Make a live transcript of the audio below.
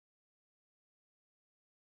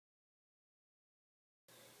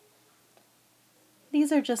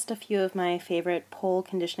These are just a few of my favorite pole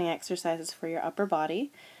conditioning exercises for your upper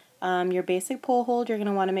body. Your basic pole hold, you're going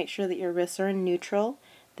to want to make sure that your wrists are in neutral,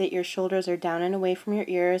 that your shoulders are down and away from your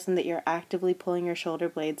ears, and that you're actively pulling your shoulder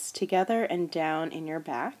blades together and down in your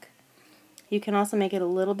back. You can also make it a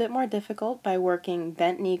little bit more difficult by working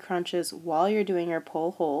bent knee crunches while you're doing your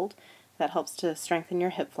pole hold. That helps to strengthen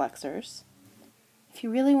your hip flexors. If you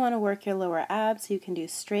really want to work your lower abs, you can do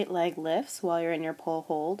straight leg lifts while you're in your pole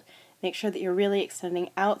hold. Make sure that you're really extending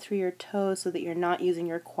out through your toes so that you're not using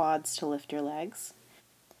your quads to lift your legs.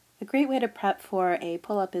 A great way to prep for a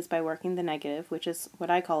pull-up is by working the negative, which is what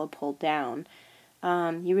I call a pull down.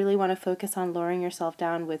 You really want to focus on lowering yourself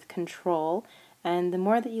down with control, and the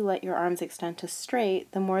more that you let your arms extend to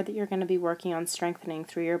straight, the more that you're going to be working on strengthening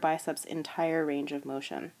through your biceps' entire range of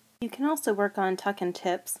motion. You can also work on tuck and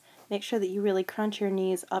tips. Make sure that you really crunch your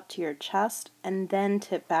knees up to your chest and then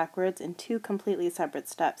tip backwards in two completely separate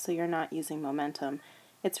steps so you're not using momentum.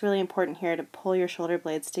 It's really important here to pull your shoulder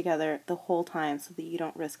blades together the whole time so that you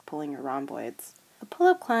don't risk pulling your rhomboids. The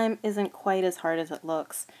pull-up climb isn't quite as hard as it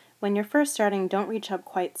looks. When you're first starting, don't reach up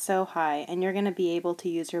quite so high, and you're going to be able to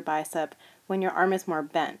use your bicep when your arm is more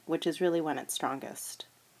bent, which is really when it's strongest.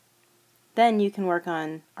 Then you can work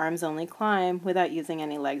on arms only climb without using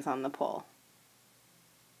any legs on the pole.